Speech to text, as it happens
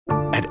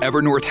At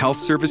Evernorth Health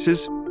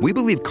Services, we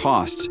believe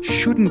costs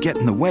shouldn't get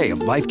in the way of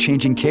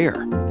life-changing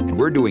care, and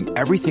we're doing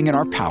everything in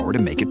our power to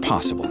make it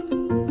possible.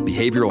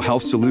 Behavioral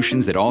health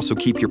solutions that also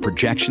keep your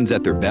projections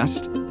at their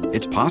best?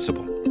 It's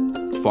possible.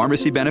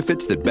 Pharmacy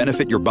benefits that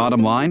benefit your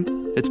bottom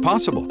line? It's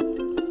possible.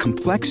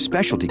 Complex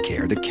specialty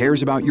care that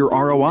cares about your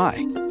ROI?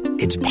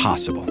 It's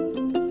possible.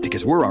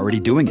 Because we're already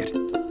doing it.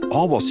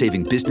 All while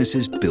saving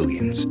businesses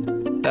billions.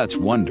 That's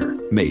Wonder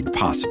made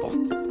possible.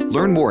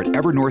 Learn more at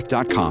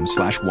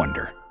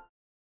evernorth.com/wonder.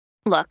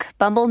 Look,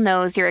 Bumble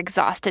knows you're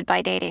exhausted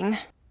by dating.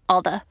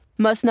 All the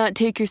must not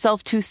take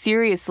yourself too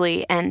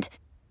seriously and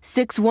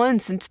 6'1"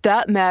 since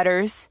that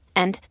matters.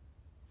 And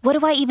what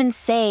do I even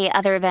say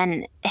other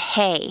than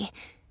hey?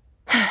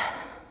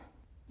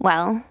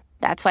 Well,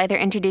 that's why they're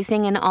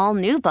introducing an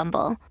all-new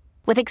Bumble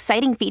with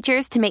exciting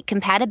features to make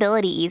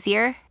compatibility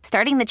easier,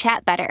 starting the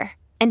chat better,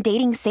 and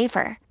dating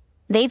safer.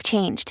 They've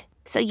changed,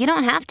 so you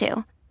don't have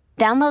to.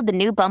 Download the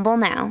new Bumble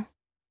now.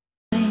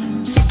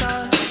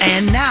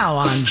 And now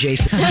on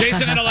Jason.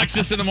 Jason and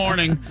Alexis in the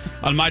morning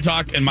on My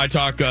Talk and My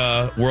Talk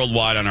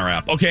Worldwide on our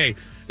app. Okay,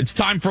 it's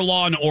time for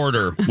Law and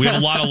Order. We have a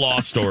lot of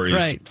law stories.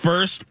 Right.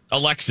 First,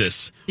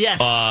 Alexis.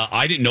 Yes.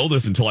 I didn't know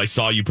this until I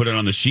saw you put it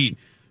on the sheet.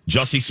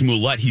 Jussie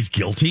Smollett, he's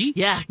guilty?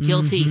 Yeah,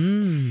 guilty.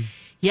 Mm-hmm.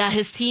 Yeah,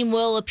 his team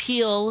will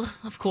appeal,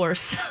 of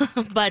course,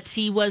 but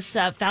he was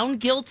found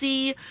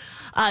guilty.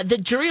 The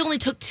jury only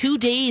took 2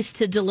 days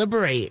to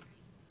deliberate,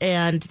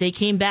 and they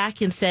came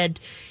back and said,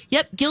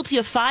 yep, guilty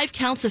of 5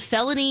 counts of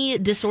felony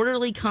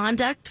disorderly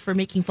conduct for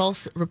making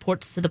false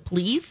reports to the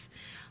police.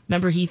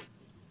 Remember, he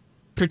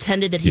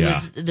pretended that he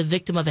was the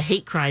victim of a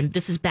hate crime.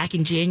 This is back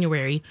in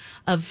January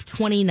of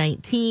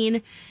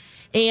 2019.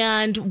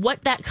 And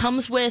what that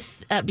comes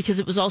with, because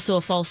it was also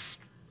a false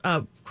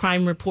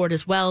crime report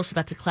as well, so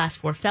that's a class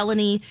 4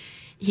 felony,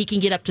 he can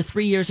get up to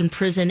 3 years in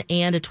prison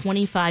and a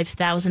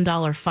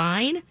 $25,000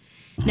 fine.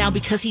 Now,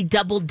 because he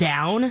doubled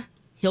down,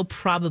 he'll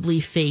probably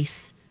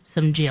face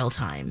some jail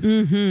time.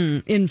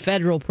 Mm-hmm. In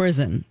federal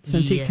prison,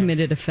 since he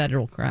committed a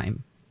federal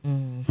crime.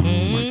 Mm-hmm.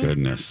 Oh, my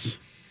goodness.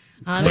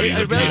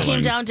 It really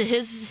came down to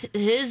his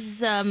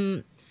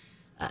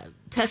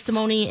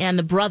testimony and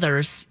the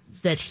brothers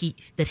that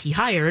he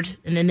hired,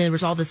 and then there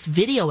was all this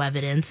video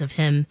evidence of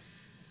him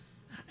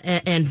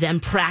and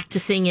them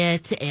practicing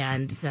it,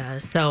 and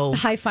so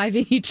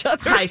high-fiving each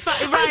other. Right.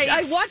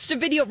 I watched a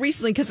video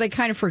recently because I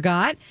kind of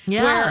forgot.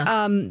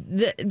 Yeah.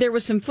 Where there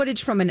was some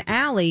footage from an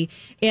alley,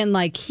 and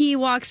like he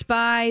walks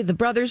by, the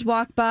brothers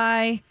walk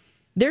by.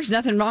 There's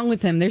nothing wrong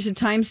with him. There's a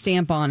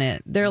timestamp on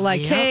it. They're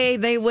like, hey,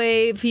 they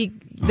wave.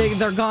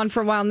 They're gone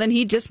for a while, and then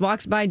he just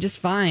walks by just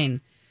fine.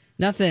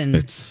 Nothing.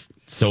 It's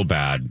so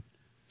bad.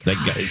 That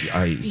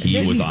guy,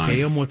 he was on. Pay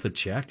him with a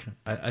check?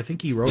 I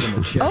think he wrote him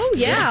a check. Oh,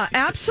 yeah,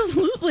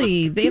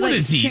 absolutely. What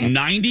is he,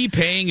 90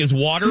 paying his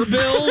water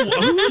bill?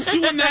 Who's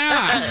doing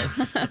that?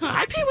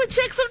 I pay with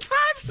checks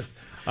sometimes.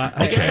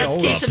 I guess that's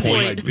case in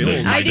point.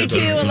 I do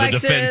too,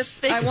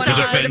 Alexis. I want to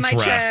get rid of my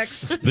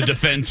checks. The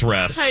defense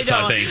rests. I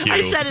know. Thank you.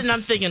 I said it and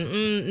I'm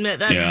thinking, that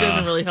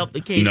doesn't really help the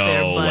case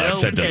there. No,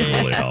 Lex, that doesn't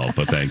really help,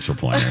 but thanks for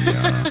playing.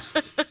 Yeah.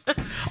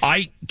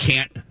 I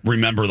can't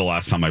remember the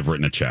last time I've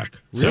written a check.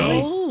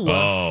 Really?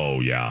 Oh,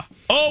 yeah.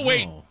 Oh,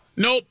 wait.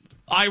 Nope.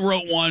 I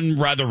wrote one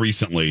rather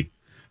recently,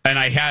 and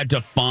I had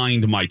to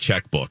find my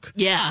checkbook.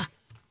 Yeah.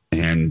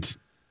 And,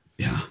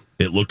 yeah.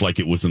 It looked like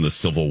it was in the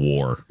Civil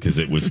War because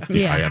it was.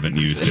 I haven't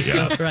used it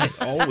yet. Right.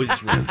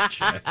 Always write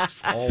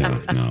checks.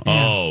 Always. No.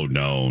 Oh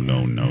no.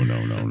 When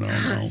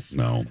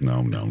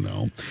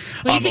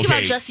you think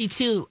about Jussie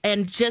too,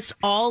 and just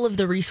all of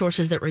the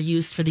resources that were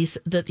used for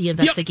the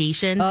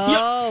investigation.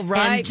 Oh,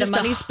 right. And just the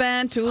money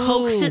spent. Ooh.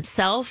 Hoax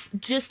itself,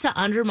 just to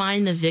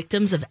undermine the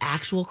victims of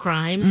actual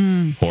crimes.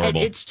 Horrible. And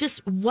it's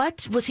just,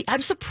 what was he?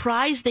 I'm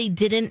surprised they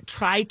didn't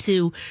try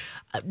to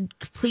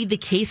plead the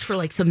case for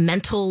like some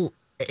mental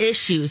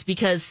issues,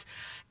 because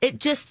it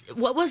just,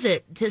 what was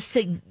it, just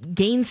to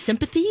gain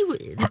sympathy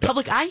in the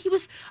public eye? He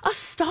was a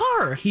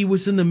star. He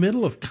was in the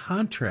middle of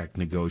contract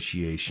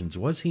negotiations,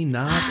 was he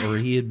not? Or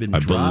he had been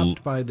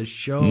dropped by the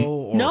show?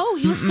 Or... No,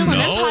 he was still on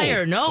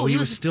Empire. No, he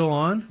was still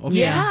on? Okay.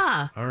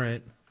 Yeah. All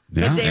right.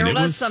 Yeah, but there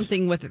was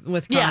something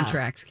with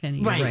contracts,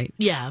 Kenny. Right.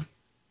 Yeah.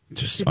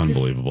 Just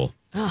unbelievable.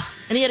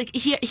 And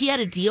he had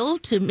a deal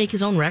to make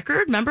his own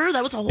record. Remember,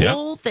 that was a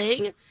whole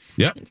thing.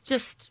 Yep.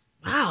 Just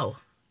wow.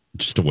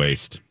 Just a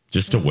waste.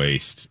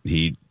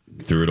 He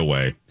threw it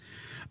away.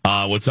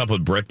 What's up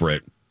with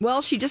Brit?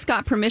 Well, she just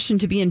got permission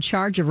to be in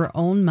charge of her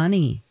own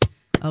money.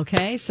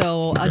 Okay,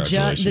 so the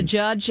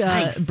judge,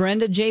 Nice.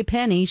 Brenda J.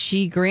 Penny,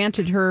 she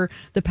granted her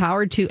the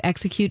power to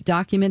execute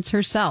documents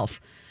herself.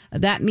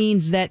 That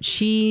means that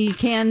she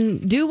can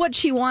do what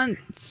she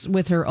wants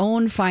with her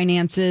own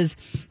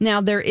finances. Now,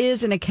 there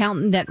is an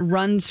accountant that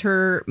runs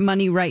her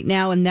money right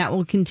now, and that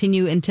will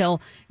continue until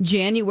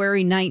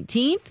January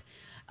 19th.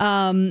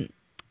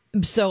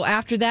 So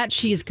after that,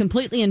 she is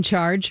completely in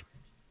charge.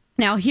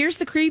 Now, here's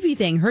the creepy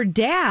thing. Her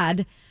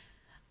dad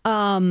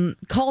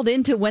called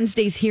into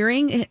Wednesday's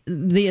hearing,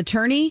 the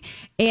attorney,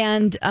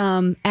 and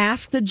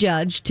asked the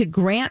judge to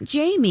grant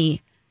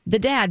Jamie the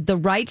dad, the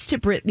rights to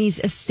Britney's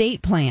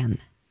estate plan.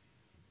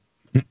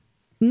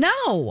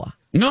 No.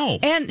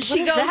 And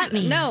she does goes, that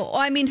mean? no,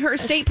 I mean, her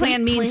estate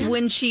plan means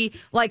when she,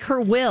 like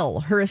her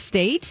will, her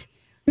estate,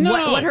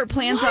 what her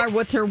plans are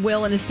with her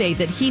will and estate,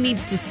 that he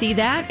needs to see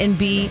that and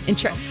be in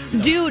charge.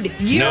 Dude,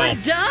 you're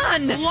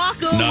done.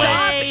 Walk away.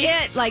 Stop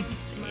it. Like,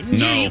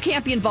 you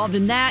can't be involved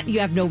in that. You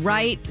have no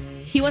right.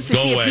 He wants to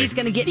see if he's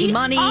going to get any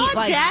money.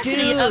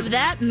 Audacity of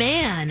that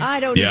man.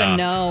 I don't even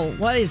know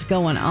what is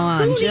going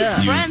on. Who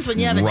needs friends when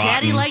you have a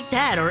daddy like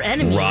that, or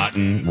enemies?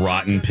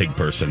 Rotten pig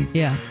person.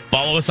 Yeah.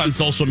 Follow us on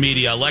social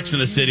media. Lex in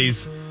the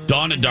Cities,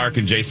 Dawn at Dark,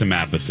 and Jason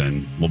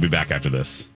Matheson. We'll be back after this.